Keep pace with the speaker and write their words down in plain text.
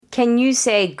Can you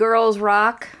say girls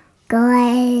rock?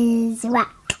 Girls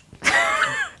rock.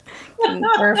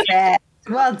 Perfect.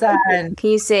 Well done. Can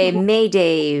you say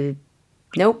Mayday?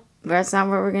 Nope, that's not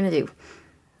what we're going to do.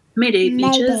 Mayday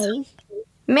beaches.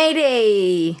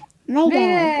 Mayday!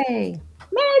 Mayday.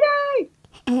 Mayday.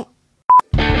 Mayday.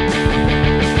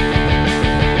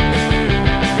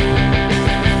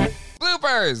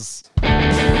 Bloopers!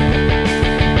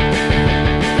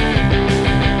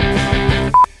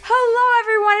 Hello,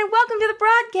 everyone, and welcome to the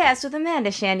broadcast with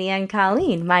Amanda, Shandy, and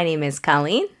Colleen. My name is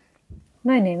Colleen.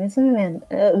 My name is Amanda.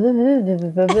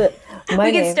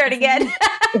 We can start again.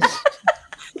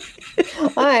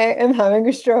 I am having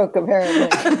a stroke, apparently.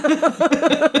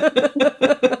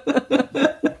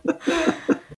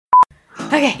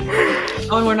 Okay.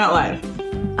 Oh, and we're not live.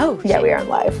 Oh, Yeah, shit. we aren't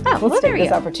live. Oh, well, Let's there take we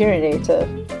this go. opportunity to.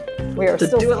 We are To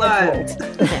still do it live.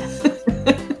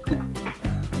 scheduled.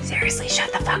 Seriously,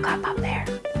 shut the fuck up there.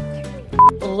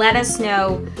 Let us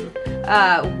know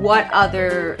what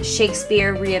other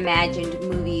Shakespeare reimagined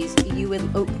movies you would.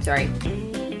 Oh, sorry.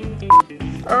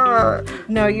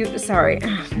 No, you. Sorry.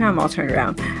 Now I'm all turned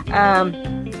around.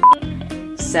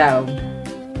 So.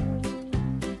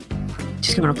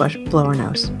 Just gonna blow our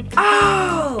nose.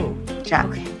 Oh! Chat.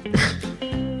 Okay.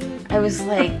 I was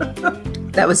like,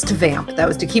 That was to vamp. That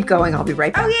was to keep going. I'll be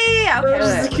right back. oh, yeah.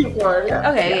 Okay. Keep going,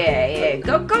 yeah. Okay,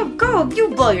 yeah. Go. You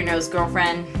blow your nose,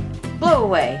 girlfriend. Blow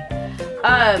away.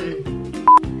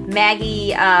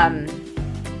 Maggie,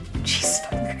 Jesus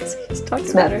fucking Christ, we just talked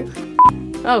about her.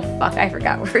 Oh, fuck, I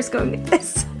forgot where I was going with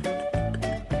this.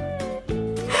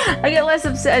 I get less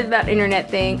upset about internet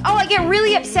thing. Oh, I get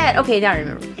really upset. Okay, now I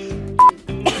remember.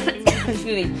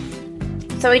 Excuse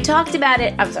me. So we talked about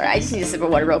it. I'm sorry, I just need a sip of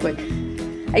water real quick.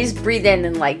 I just breathed in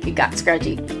and, like, it got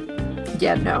scratchy.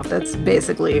 Yeah, no, that's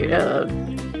basically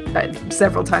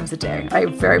several times a day. I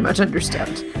very much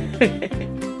understand.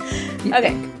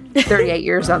 Okay. 38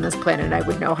 years on this planet, and I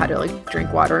would know how to like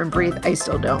drink water and breathe. I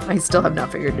still don't. I still have not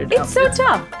figured it out. It's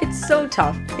so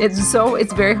tough.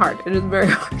 It's very hard. It is very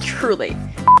hard. Truly.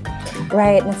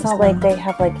 Right, and it's not like they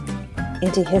have like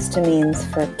antihistamines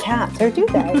for cats, or do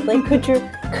they? Like, could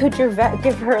your vet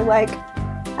give her like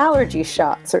allergy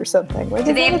shots or something? Like,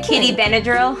 Do they have kitty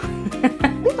Benadryl?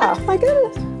 Yeah, my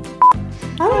goodness.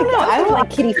 I don't know. I don't like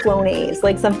kitty Flonase,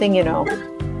 like something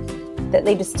that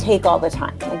they just take all the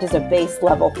time, like just a base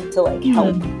level to like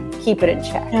help keep it in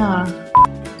check. Yeah.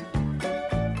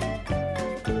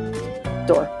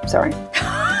 Door, sorry.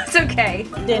 It's okay.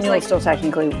 Daniel is still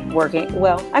technically working.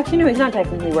 Well, actually, no, he's not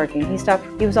technically working. He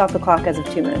was off the clock as of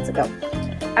 2 minutes ago.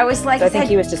 I was like, So I is think that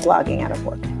he was just logging out of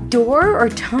work. door or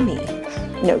tummy?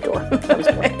 No door. That was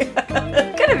work.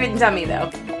 Could have been tummy though.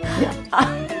 Yeah.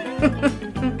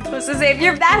 I was to say, if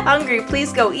you're that hungry,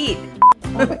 please go eat.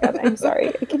 Oh my god, I'm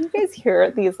sorry. Can you guys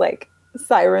hear these like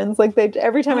sirens? Like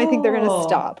every time I think they're gonna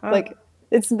stop. Like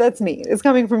that's me. It's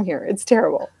coming from here. It's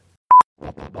terrible.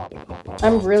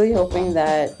 I'm really hoping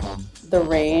that the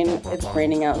rain, it's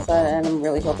raining outside, and I'm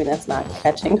really hoping that's not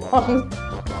catching on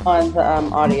the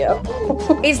audio.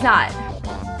 It's not.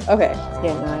 Okay.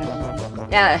 Yeah, no, I don't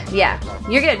know. Yeah.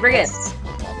 You're good. We're good.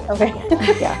 Okay.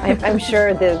 Yeah, I'm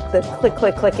sure the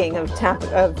clicking of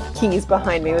keys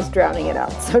behind me was drowning it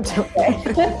out. So it's okay. I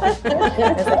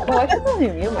was like, oh, I should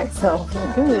probably mute myself.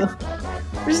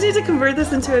 We just need to convert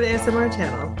this into an ASMR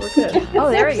channel. We're good. Oh,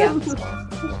 there we go.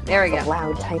 There we go.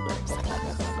 Loud typers.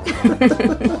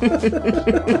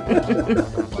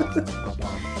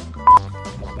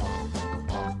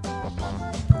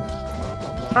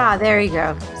 Ah, there you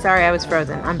go. Sorry, I was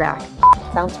frozen. I'm back.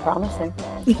 Sounds promising.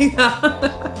 Yeah.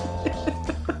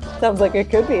 Sounds like it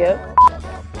could be it.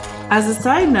 As a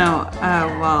side note,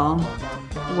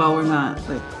 while we're not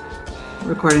like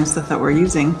recording stuff that we're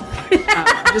using,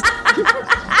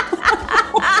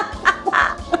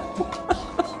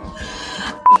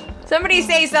 Somebody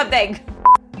say something.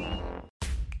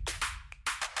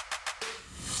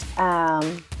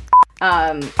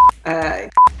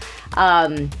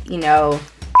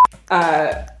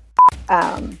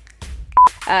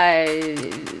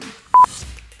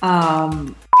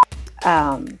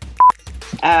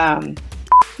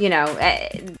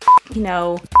 You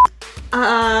know,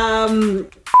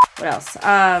 what else?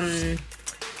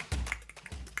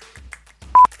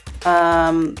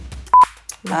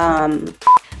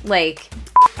 Like,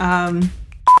 all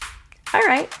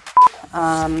right.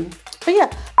 But yeah.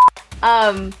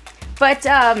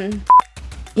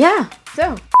 Yeah.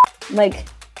 So, Like,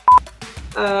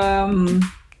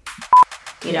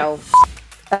 you know,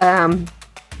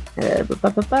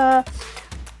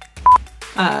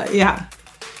 yeah.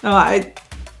 Oh,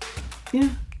 yeah.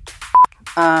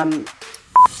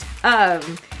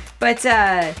 But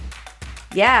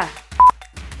yeah. Yeah.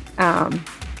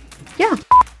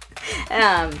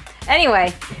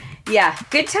 Anyway, yeah,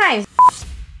 good times.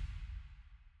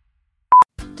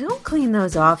 Don't clean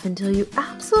those off until you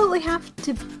absolutely have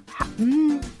to.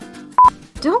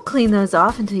 Don't clean those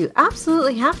off until you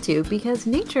absolutely have to, because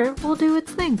nature will do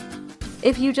its thing.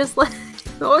 If you just let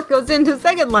it goes into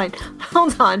second line.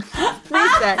 Hold on.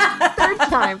 Reset. Third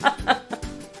time.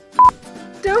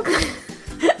 Don't.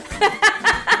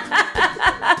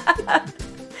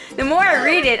 The more I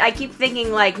read it, I keep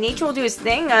thinking like nature will do its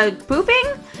thing. Pooping,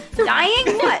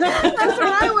 dying, what? That's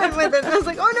what I went with it. I was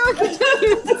like, oh no, it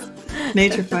continues.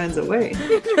 Nature finds a way.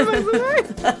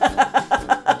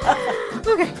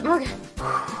 Okay.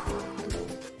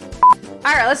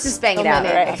 All right, let's just bang it out.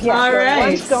 Yeah, All right.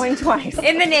 Once going twice.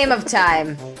 In the name of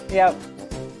time. Yep.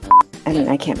 I mean,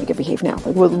 I can't make it behave now.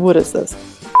 Like, what is this?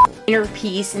 Inner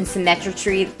peace and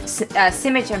symmetry.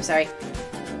 Symmetry.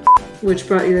 Which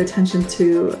brought your attention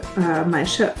to my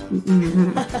show.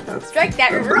 Strike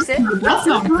that, reverse it. That's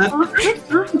not bad.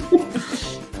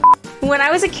 When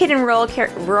I was a kid in rural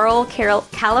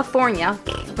California,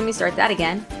 let me start that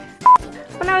again.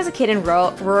 When I was a kid in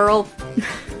rural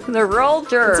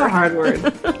It's a hard word.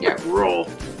 Yeah, roll.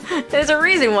 There's a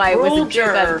reason why it was a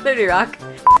joke on 30 Rock.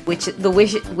 Witches.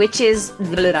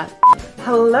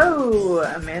 Hello,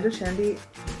 Amanda Shandy.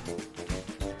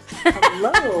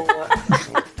 Hello.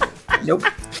 Nope.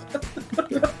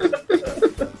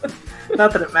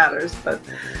 Not that it matters, but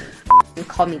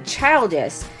Call me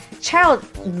childish.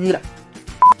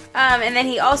 And then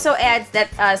he also adds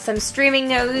that some streaming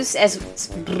news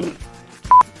as.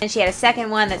 And she had a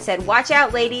second one that said, "Watch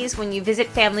out, ladies! When you visit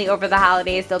family over the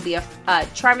holidays, there'll be a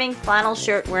charming flannel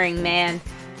shirt wearing man."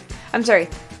 I'm sorry.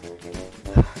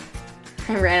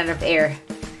 I ran out of air.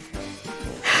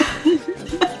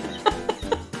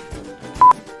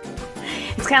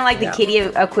 It's kind of like the kitty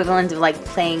equivalent of like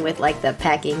playing with like the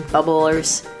packing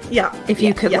bubblers. Yeah, if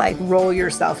you could like roll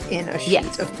yourself in a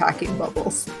sheet of packing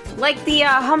bubbles. Like the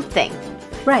hump thing.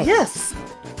 Right. yes.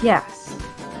 Yes.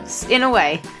 In a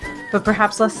way. But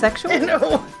perhaps less sexual? In a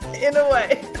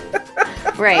way.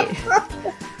 Right.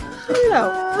 You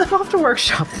know, we'll have to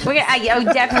workshop this. I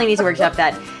definitely need to workshop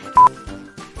that.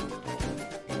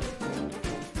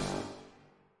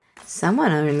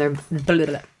 Someone in their...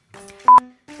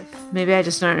 Maybe I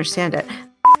just don't understand it.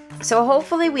 So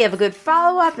hopefully we have a good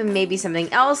follow-up and maybe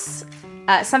something else.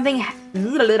 Something...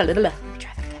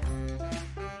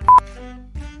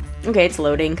 Okay, it's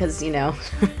loading because, you know,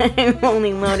 I've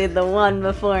only loaded the one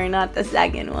before, not the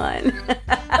second one.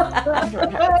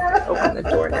 Open the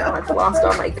door now. I've lost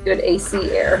all my good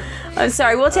AC air. I'm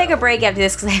sorry, we'll take a break after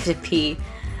this because I have to pee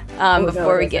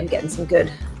before we get... I'm getting some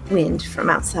good wind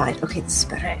from outside. Okay, this is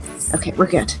better. Okay, we're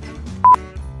good.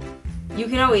 You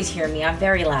can always hear me. I'm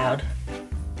very loud.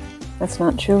 That's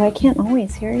not true. I can't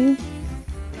always hear you.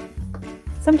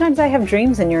 Sometimes I have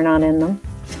dreams and you're not in them.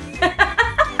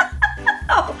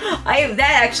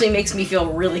 That actually makes me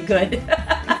feel really good.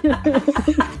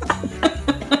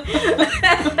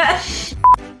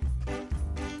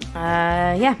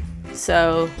 Yeah.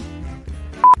 So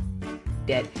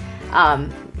dead.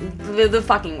 The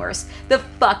fucking worst. The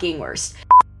fucking worst.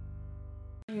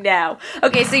 Now.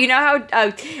 Okay, so you know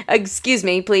how excuse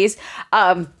me, please.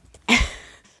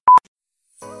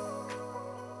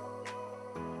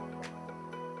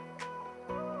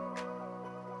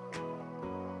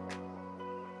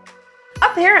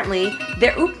 Apparently,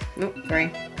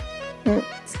 sorry.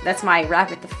 That's my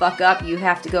wrap it the fuck up. You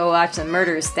have to go watch the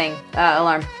murders thing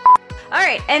alarm. All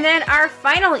right, and then our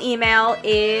final email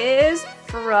is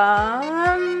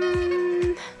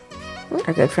from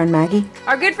Our good friend Maggie.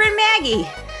 our good friend Maggie.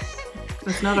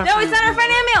 It's not our No, it's not our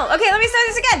final email. Okay, let me start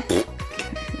this again.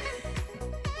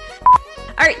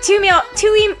 All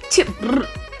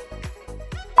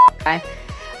right,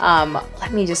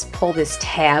 let me just pull this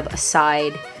tab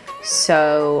aside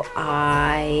so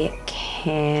I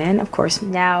can, of course,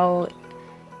 now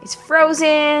it's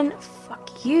frozen.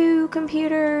 Fuck you,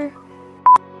 computer.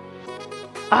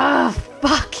 Ah,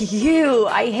 fuck you.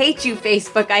 I hate you,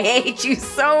 Facebook. I hate you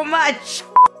so much.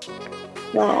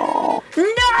 No.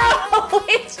 No!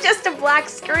 It's just a black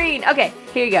screen. Okay,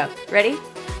 here you go. Ready?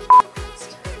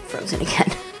 Frozen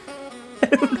again. I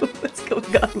don't know what's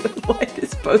going on with why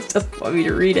this post doesn't want me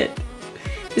to read it.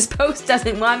 This post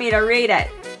doesn't want me to read it.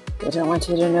 I don't want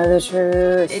you to know the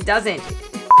truth. It doesn't.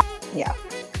 Yeah.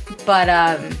 But,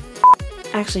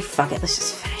 actually, fuck it. Let's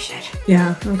just finish it.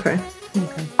 Yeah, okay. You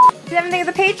haven't think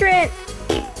of the patron.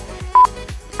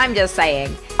 I'm just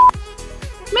saying.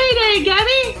 Mayday,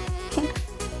 Gabby!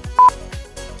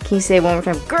 Can you say it one more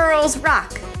time? Girls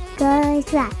rock.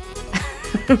 Girls rock.